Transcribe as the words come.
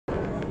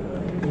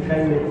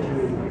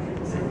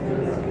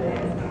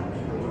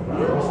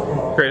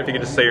Great, if you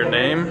could just say your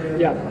name.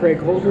 Yeah, Craig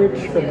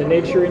Holdrege from the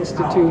Nature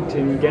Institute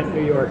in Ghent,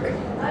 New York.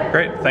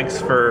 Great, thanks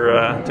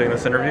for doing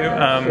this interview.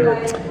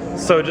 Sure.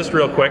 So just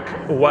real quick,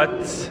 what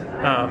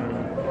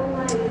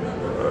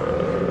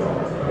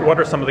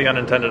are some of the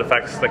unintended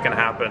effects that can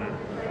happen,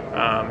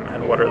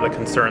 and what are the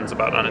concerns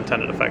about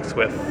unintended effects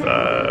with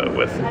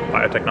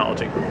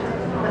biotechnology?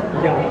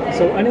 Yeah,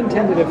 so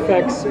unintended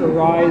effects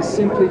arise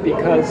simply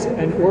because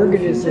an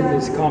organism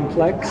is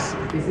complex,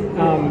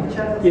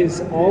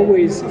 is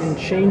always in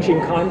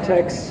changing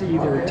contexts,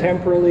 either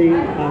temporally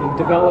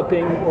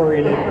developing or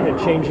in a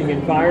changing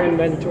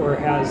environment, or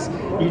has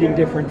eating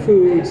different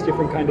foods,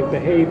 different kind of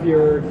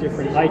behavior,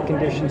 different light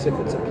conditions if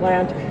it's a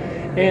plant.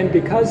 And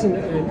because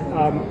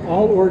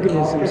all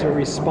organisms are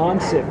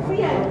responsive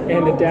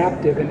and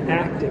adaptive and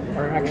active,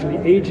 are actually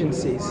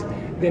agencies,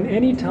 then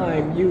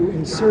anytime you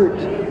insert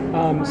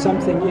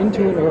something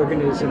into an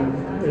organism,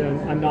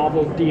 a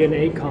novel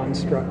DNA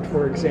construct,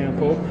 for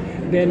example,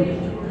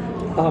 then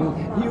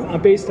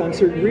based on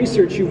certain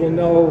research, you will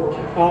know,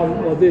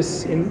 well,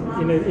 this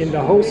in the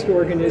host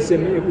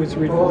organism, it was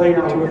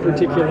related to a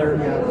particular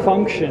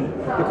function.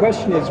 The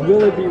question is,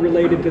 will it be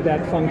related to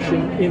that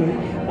function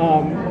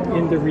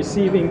in the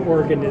receiving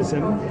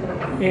organism?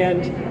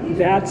 And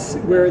that's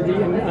where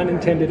the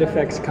unintended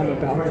effects come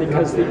about,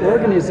 because the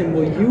organism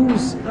will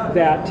use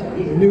that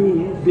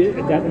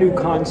new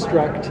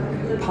construct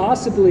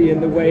possibly in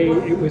the way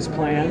it was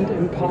planned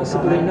and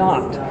possibly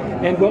not.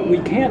 And what we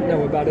can't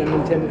know about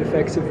unintended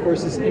effects, of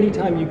course, is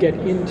anytime you get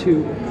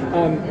into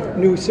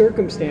new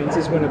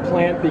circumstances, when a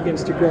plant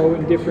begins to grow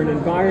in a different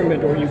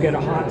environment, or you get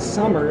a hot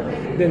summer,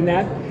 then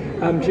that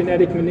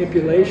genetic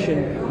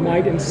manipulation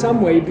might in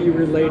some way be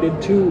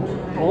related to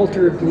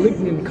altered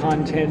lignin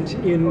content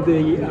in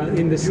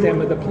the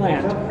stem of the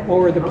plant,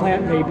 or the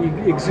plant may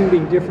be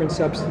exuding different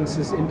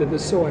substances into the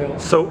soil.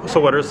 So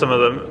what are some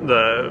of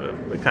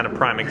the kind of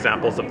prime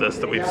examples of this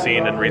that we've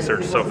seen in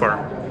research so far?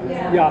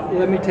 Yeah,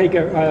 let me take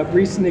a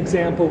recent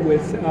example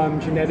with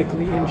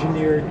genetically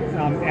engineered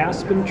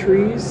aspen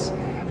trees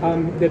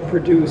that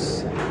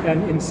produce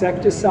an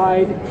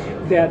insecticide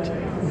that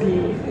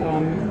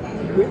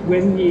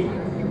when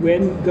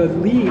the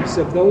leaves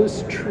of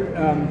those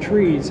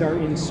trees are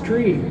in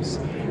streams,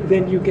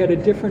 then you get a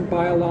different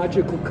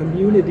biological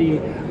community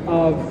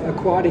of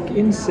aquatic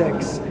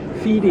insects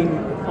feeding,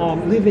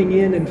 living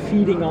in and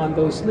feeding on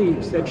those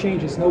leaves. That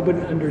changes. Nobody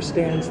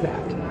understands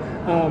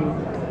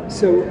that.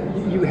 So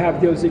you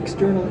have those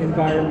external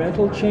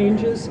environmental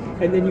changes,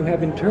 and then you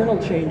have internal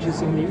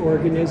changes in the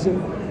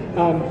organism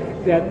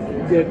that,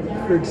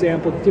 for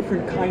example,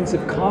 different kinds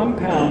of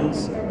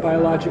compounds,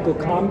 biological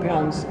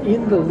compounds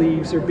in the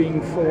leaves are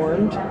being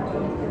formed.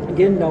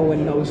 Again, no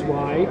one knows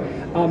why.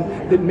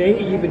 That may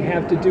even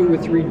have to do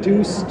with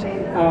reduced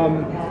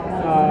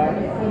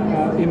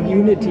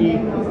immunity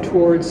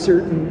towards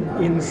certain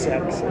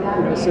insects,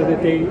 so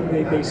that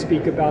they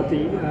speak about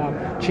the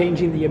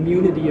changing the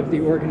immunity of the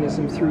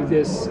organism through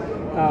this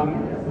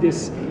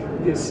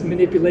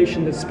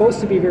manipulation that's supposed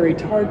to be very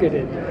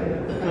targeted.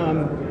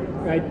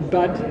 Right?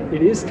 But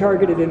it is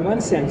targeted in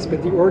one sense,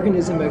 but the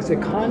organism as a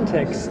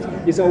context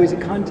is always a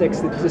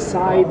context that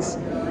decides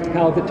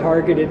how the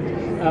targeted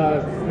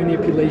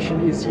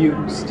manipulation is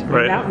used.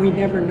 Right. And that we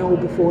never know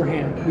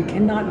beforehand. We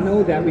cannot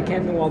know that. We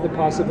can't know all the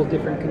possible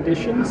different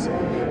conditions.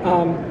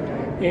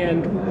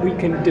 And we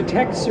can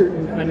detect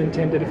certain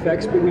unintended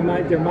effects, but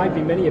there might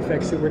be many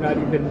effects that we're not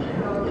even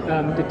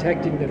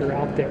detecting that are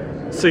out there.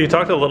 So you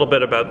talked a little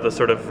bit about the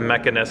sort of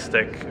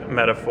mechanistic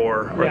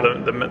metaphor, or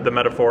yeah. the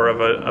metaphor of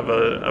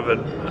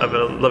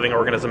a living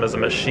organism as a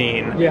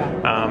machine. Yeah.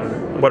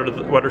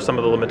 What are some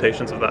of the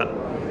limitations of that?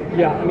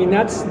 Yeah, I mean,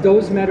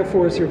 those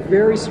metaphors are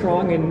very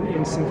strong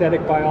in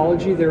synthetic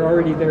biology. They're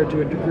already there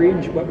to a degree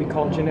in what we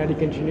call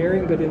genetic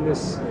engineering, but in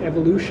this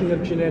evolution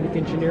of genetic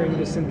engineering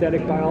to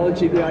synthetic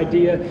biology, the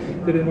idea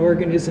that an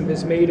organism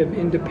is made of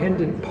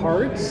independent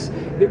parts,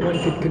 that one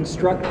could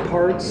construct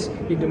parts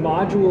into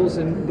modules,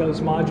 and those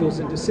modules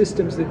into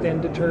systems that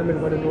then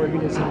determine what an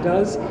organism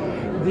does.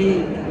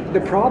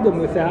 The problem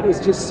with that is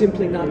just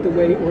simply not the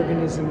way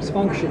organisms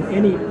function.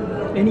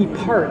 Any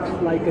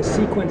part, like a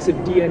sequence of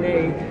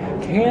DNA,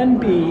 can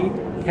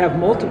have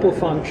multiple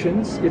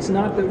functions. It's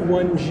not that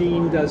one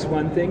gene does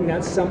one thing.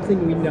 That's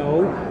something we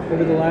know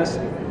over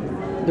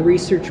the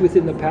research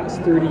within the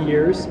past 30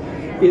 years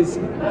is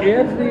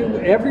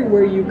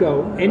everywhere you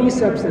go, any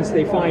substance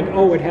they find,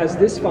 oh, it has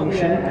this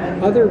function.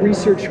 Other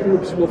research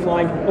groups will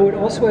find, oh, it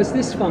also has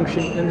this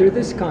function under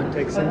this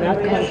context, and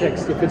that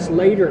context, if it's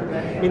later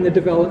in the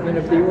development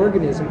of the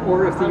organism,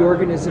 or if the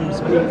organism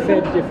is being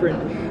fed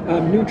different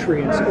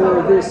nutrients,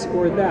 or this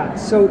or that,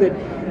 so that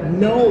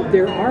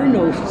there are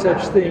no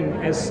such thing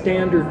as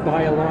standard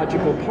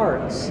biological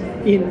parts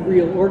in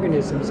real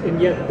organisms,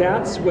 and yet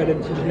that's what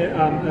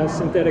a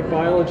synthetic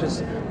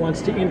biologist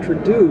wants to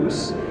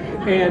introduce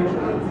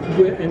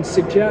and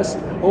suggest,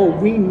 oh,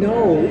 we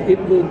know it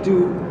will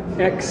do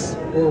X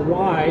or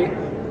Y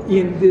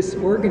in this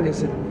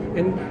organism,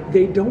 and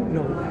they don't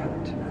know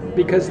that.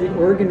 because the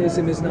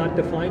organism is not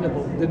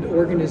definable. The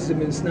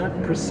organism is not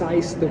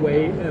precise the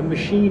way a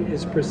machine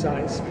is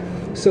precise.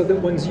 So that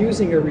one's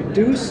using a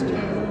reduced,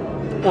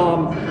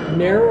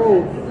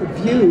 narrow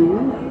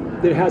view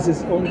that has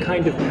its own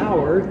kind of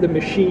power, the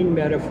machine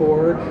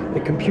metaphor,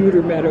 the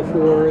computer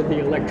metaphor, the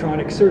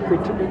electronic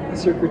circuitry,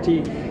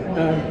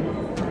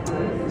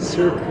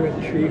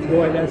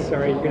 boy, that's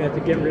sorry, you're going to have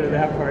to get rid of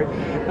that part.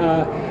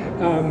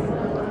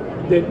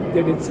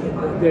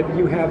 That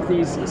you have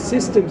these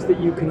systems that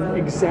you can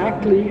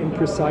exactly and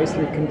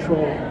precisely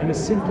control, and it's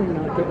simply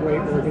not the way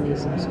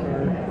organisms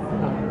are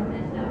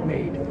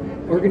made.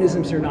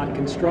 Organisms are not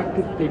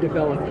constructed, they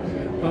develop.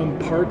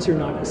 Parts are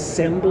not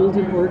assembled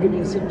in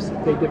organisms,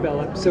 they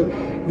develop. So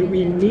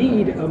we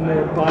need a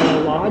more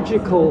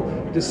biological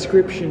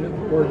description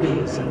of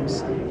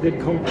organisms that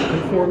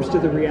conforms to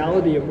the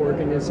reality of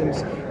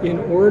organisms in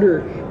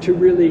order to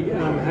really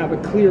have a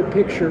clear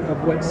picture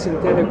of what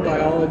synthetic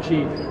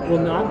biology will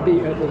not be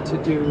able to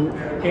do,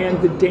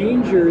 and the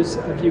dangers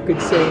of, you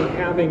could say,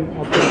 having,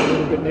 I'll put it a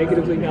little bit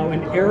negatively now,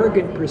 an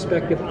arrogant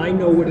perspective. I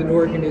know what an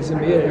organism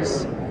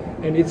is,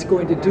 and it's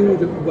going to do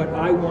what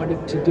I want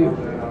it to do.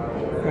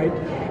 Right?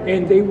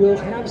 And they will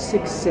have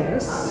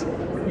success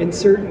in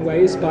certain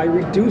ways by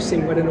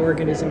reducing what an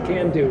organism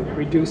can do,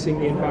 reducing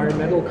the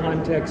environmental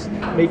context,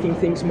 making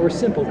things more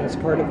simple. That's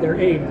part of their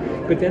aim.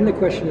 But then the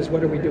question is,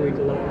 what are we doing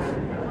to life?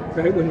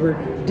 Right? When we're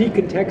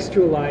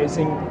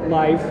decontextualizing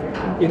life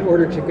in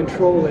order to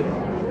control it,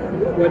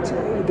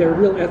 there are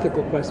real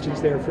ethical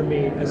questions there for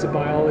me as a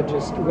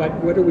biologist.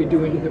 What are we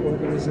doing to the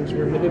organisms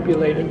we're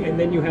manipulating? And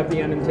then you have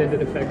the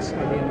unintended effects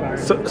on the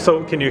environment.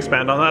 So can you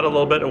expand on that a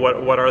little bit?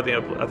 What are the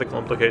ethical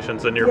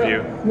implications in your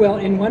view? Well,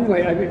 in one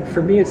way, I mean,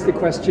 for me it's the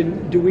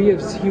question, do we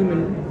as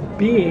human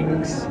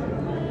beings,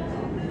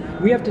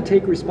 we have to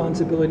take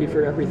responsibility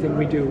for everything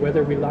we do,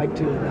 whether we like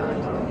to or not.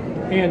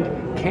 And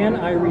can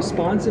I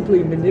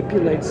responsibly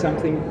manipulate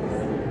something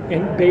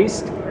and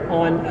based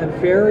on a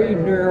very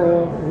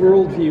narrow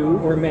worldview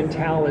or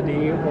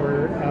mentality,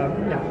 or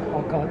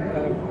I'll call it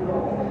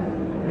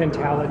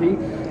mentality,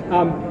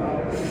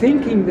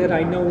 thinking that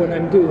I know what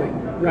I'm doing,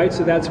 right?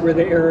 So that's where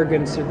the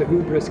arrogance or the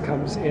hubris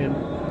comes in.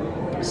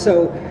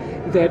 So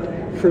that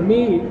for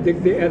me,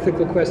 the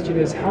ethical question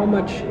is, how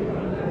much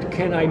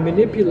can I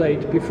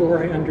manipulate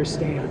before I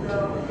understand?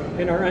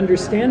 And our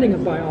understanding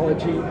of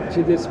biology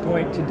to this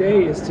point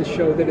today is to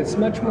show that it's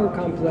much more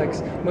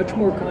complex, much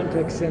more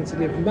context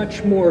sensitive,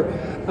 much more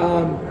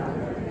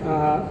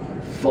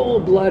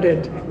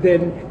full-blooded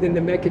than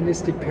the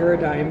mechanistic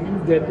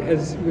paradigm that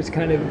was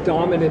kind of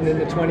dominant in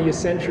the 20th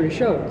century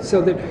showed.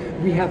 So that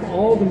we have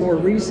all the more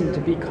reason to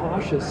be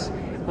cautious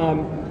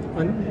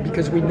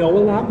because we know a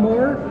lot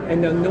more,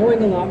 and now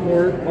knowing a lot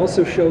more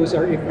also shows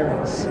our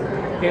ignorance.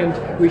 And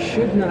we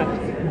should not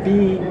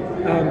be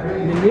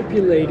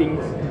manipulating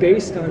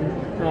based on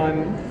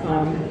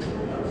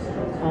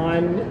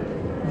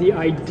the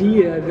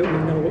idea that we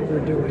know what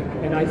we're doing.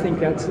 And I think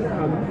that's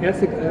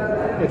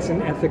it's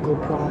an ethical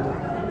problem.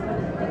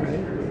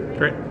 Right?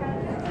 Great.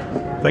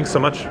 Thanks so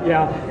much.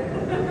 Yeah.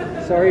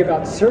 Sorry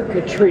about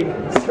circuitry.